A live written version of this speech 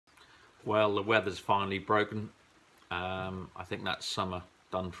Well, the weather's finally broken. I think that's summer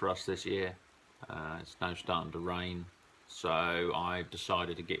done for us this year. It's now starting to rain, so I've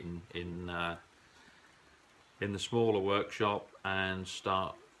decided to get in the smaller workshop and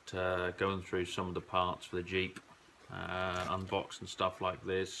start going through some of the parts for the Jeep, unbox and stuff like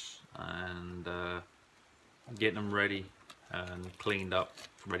this, and getting them ready and cleaned up,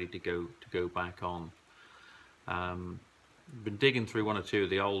 ready to go back on. Been digging through one or two of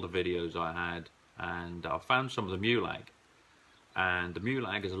the older videos I had, and I found some of the Mulag. And the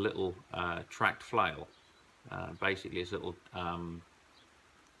Mulag is a little tracked flail. Basically, it's a little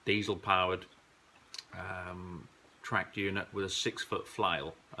diesel-powered tracked unit with a 6-foot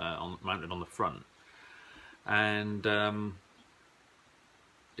flail mounted on the front. And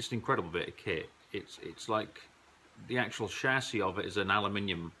it's an incredible bit of kit. It's like the actual chassis of it is an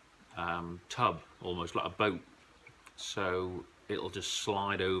aluminium tub, almost like a boat. So it'll just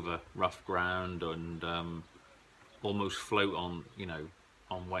slide over rough ground and almost float on,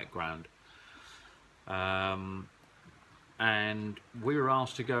 on wet ground. And we were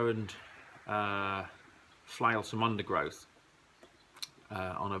asked to go and flail some undergrowth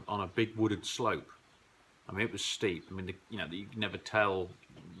on a big wooded slope. I mean, it was steep. I mean, you can never tell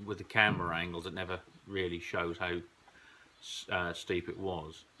with the camera angles. It never really shows how steep it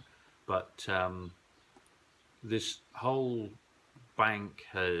was. But this whole bank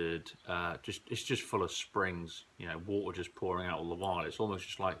had it's just full of springs, water just pouring out all the while. It's almost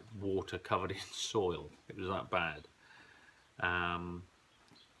just like water covered in soil. It was that bad. And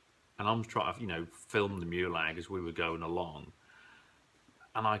I'm trying to film the Mulag as we were going along,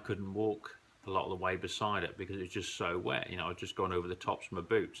 and I couldn't walk a lot of the way beside it because it was just so wet. I was just going over the tops of my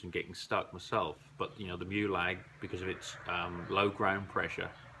boots and getting stuck myself. But the Mulag, because of its low ground pressure,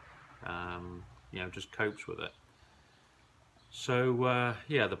 just copes with it. So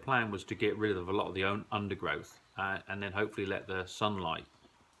yeah, the plan was to get rid of a lot of the undergrowth and then hopefully let the sunlight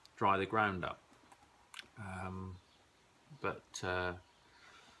dry the ground up. But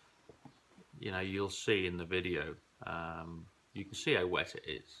you'll see in the video, you can see how wet it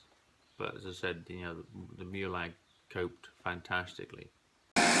is. But as I said, the Mulag coped fantastically.